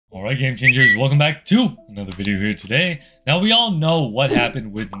Alright, game changers, welcome back to another video here today. Now, we all know what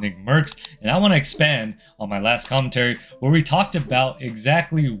happened with Nick Mercs, and I want to expand on my last commentary where we talked about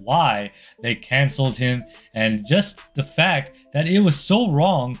exactly why they canceled him and just the fact that it was so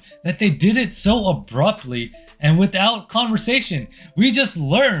wrong that they did it so abruptly and without conversation. We just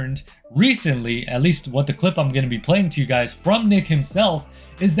learned recently, at least what the clip I'm going to be playing to you guys from Nick himself,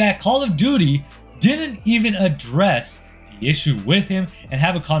 is that Call of Duty didn't even address issue with him and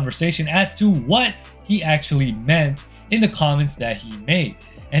have a conversation as to what he actually meant in the comments that he made.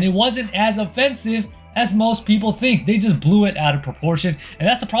 And it wasn't as offensive as most people think. They just blew it out of proportion. And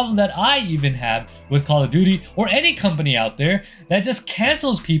that's the problem that I even have with Call of Duty or any company out there that just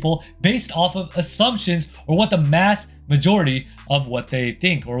cancels people based off of assumptions or what the mass majority of what they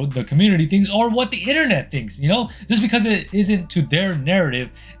think or the community thinks or what the internet thinks. You know, just because it isn't to their narrative,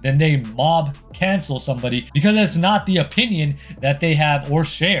 then they mob cancel somebody because it's not the opinion that they have or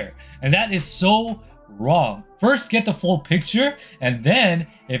share. And that is so wrong. First, get the full picture, and then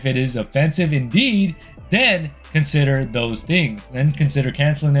if it is offensive indeed, then consider those things. Then consider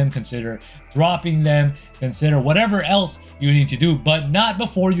canceling them, consider dropping them, consider whatever else you need to do, but not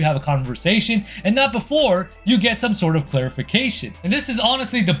before you have a conversation and not before you get some sort of clarification. And this is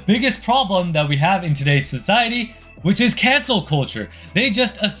honestly the biggest problem that we have in today's society, which is cancel culture. They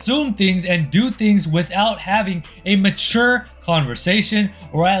just assume things and do things without having a mature conversation,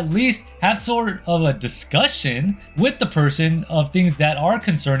 or at least have sort of a discussion with the person of things that are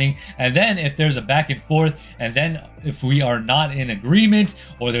concerning. And then if there's a back and forth, and then if we are not in agreement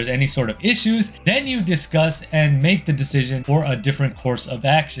or there's any sort of issues, then you discuss and make the decision for a different course of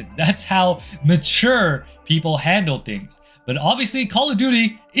action. That's how mature people handle things. But obviously Call of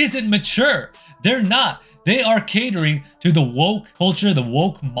Duty isn't mature. They're not. They are catering to the woke culture, the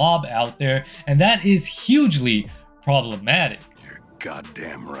woke mob out there, and that is hugely problematic. You're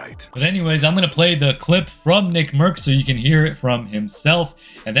goddamn right. But anyways, I'm going to play the clip from Nick Mercs so you can hear it from himself,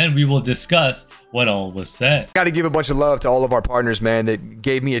 and then we will discuss what all was said. Got to give a bunch of love to all of our partners, man, that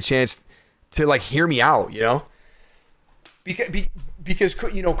gave me a chance to, like, hear me out, you know? Because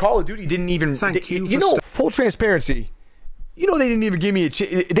you know, Call of Duty didn't even... You know, full transparency... You know, they didn't even give me a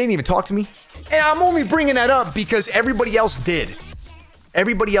they didn't even talk to me. And I'm only bringing that up because everybody else did.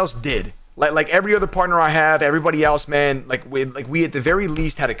 Everybody else did. Like every other partner I have, everybody else, man, we at the very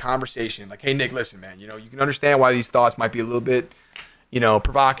least had a conversation. Like, hey, Nick, listen, man, you know, you can understand why these thoughts might be a little bit, you know,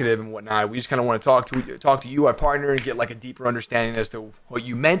 provocative and whatnot. We just kind of want to talk to you, our partner, and get like a deeper understanding as to what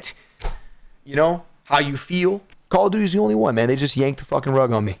you meant, you know, how you feel. Call of Duty's the only one, man. They just yanked the fucking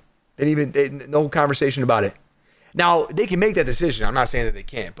rug on me. No conversation about it. Now, they can make that decision. I'm not saying that they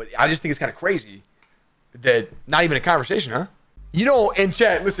can't, but I just think it's kind of crazy that not even a conversation, huh? You know, and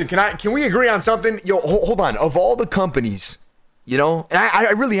chat, listen, can we agree on something? Yo, hold on. Of all the companies, you know, and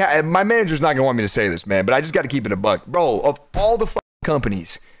I really, my manager's not going to want me to say this, man, but I just got to keep it a buck. Bro, of all the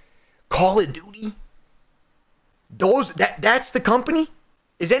companies, Call of Duty, that's the company?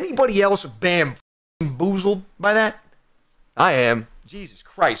 Is anybody else bamboozled by that? I am. Jesus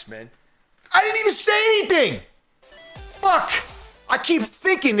Christ, man. I didn't even say anything. Fuck! I keep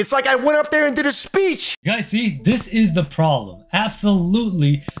thinking it's like I went up there and did a speech. You guys see, this is the problem.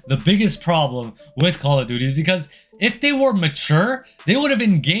 Absolutely the biggest problem with Call of Duty is because if they were mature, they would have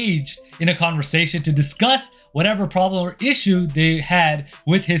engaged in a conversation to discuss whatever problem or issue they had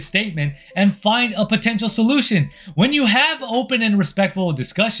with his statement and find a potential solution. When you have open and respectful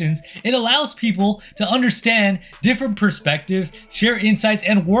discussions, it allows people to understand different perspectives, share insights,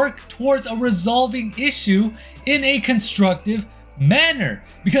 and work towards a resolving issue in a constructive manner.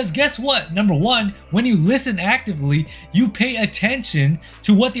 Because guess what? Number one, when you listen actively, you pay attention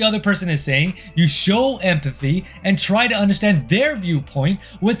to what the other person is saying, you show empathy, and try to understand their viewpoint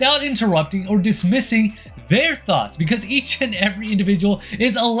without interrupting or dismissing their thoughts, because each and every individual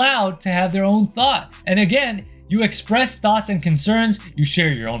is allowed to have their own thought. And again, you express thoughts and concerns, you share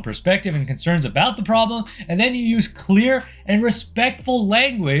your own perspective and concerns about the problem, and then you use clear and respectful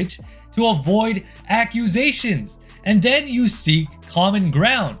language to avoid accusations. And then you seek common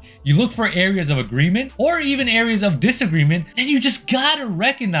ground. You look for areas of agreement or even areas of disagreement, and you just gotta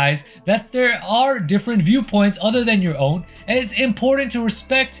recognize that there are different viewpoints other than your own, and it's important to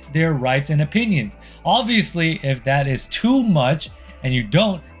respect their rights and opinions. Obviously, if that is too much and you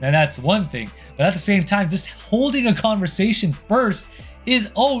don't, then that's one thing. But at the same time, just holding a conversation first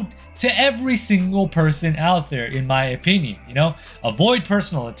is owed to every single person out there, in my opinion. You know, avoid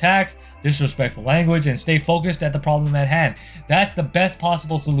personal attacks, disrespectful language, and stay focused at the problem at hand. That's the best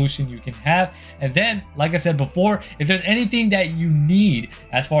possible solution you can have. And then, like I said before, if there's anything that you need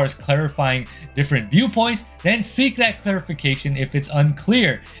as far as clarifying different viewpoints, then seek that clarification if it's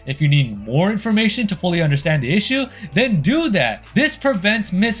unclear. If you need more information to fully understand the issue, then do that. This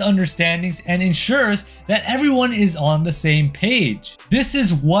prevents misunderstandings and ensures that everyone is on the same page. This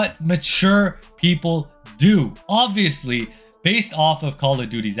is what mature people do. Obviously, based off of Call of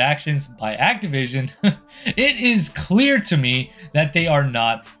Duty's actions by Activision, it is clear to me that they are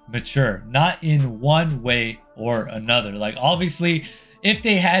not mature, not in one way or another. Like, obviously, if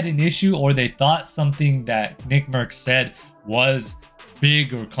they had an issue or they thought something that Nick Merckx said was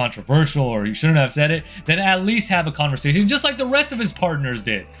big or controversial, or he shouldn't have said it, then at least have a conversation, just like the rest of his partners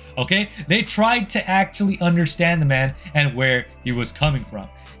did. Okay, they tried to actually understand the man and where he was coming from.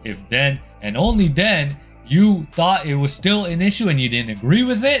 If then and only then you thought it was still an issue and you didn't agree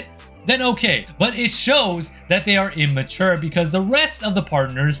with it, then okay. But it shows that they are immature because the rest of the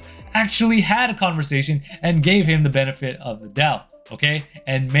partners actually had a conversation and gave him the benefit of the doubt, okay,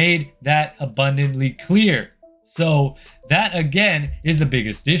 and made that abundantly clear. So that again is the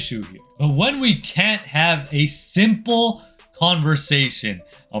biggest issue here. But when we can't have a simple conversation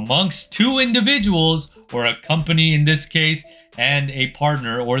amongst two individuals, or a company in this case, and a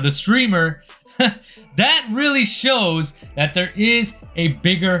partner or the streamer, that really shows that there is a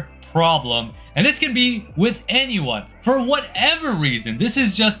bigger problem. And this can be with anyone for whatever reason. This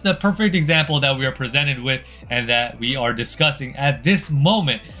is just the perfect example that we are presented with and that we are discussing at this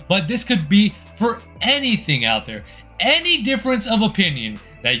moment. But this could be for anything out there. Any difference of opinion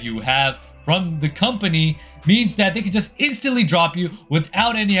that you have from the company means that they can just instantly drop you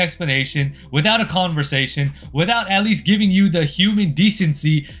without any explanation, without a conversation, without at least giving you the human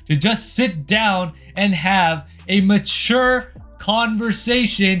decency to just sit down and have a mature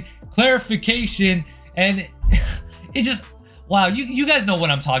conversation, clarification. And it just, wow, you guys know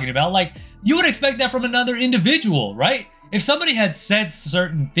what I'm talking about. Like, you would expect that from another individual, right? If somebody had said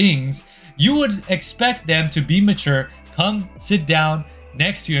certain things, you would expect them to be mature, come sit down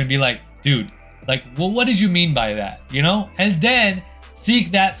next to you and be like, dude, like, well, what did you mean by that? You know? And then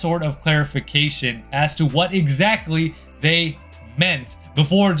seek that sort of clarification as to what exactly they meant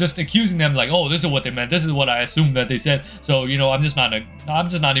before just accusing them like, oh, this is what they meant. This is what I assumed that they said. So, you know, I'm just not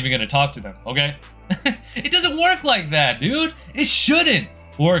even going to talk to them. Okay. It doesn't work like that, dude. It shouldn't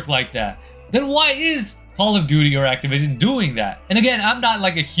work like that. Then why is Call of Duty or Activision doing that? And again, I'm not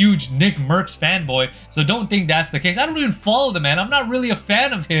like a huge Nick Merckx fanboy, so don't think that's the case. I don't even follow the man. I'm not really a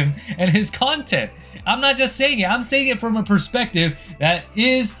fan of him and his content. I'm not just saying it. I'm saying it from a perspective that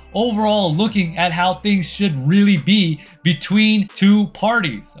is overall looking at how things should really be between two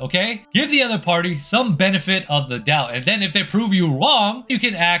parties, okay? Give the other party some benefit of the doubt, and then if they prove you wrong, you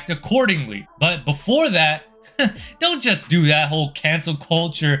can act accordingly. But before that, don't just do that whole cancel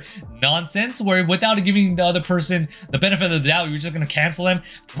culture nonsense where without giving the other person the benefit of the doubt, you're just gonna cancel them,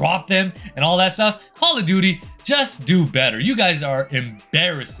 drop them, and all that stuff. Call of Duty, just do better. You guys are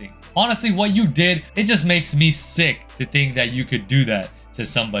embarrassing. Honestly, what you did, it just makes me sick to think that you could do that to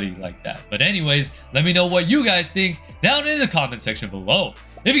somebody like that. But anyways, let me know what you guys think down in the comment section below.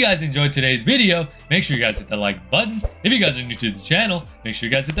 If you guys enjoyed today's video, make sure you guys hit the like button. If you guys are new to the channel, make sure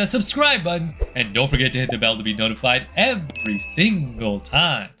you guys hit that subscribe button. And don't forget to hit the bell to be notified every single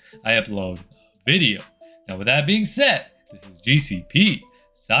time I upload a video. Now with that being said, this is GCP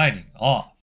signing off.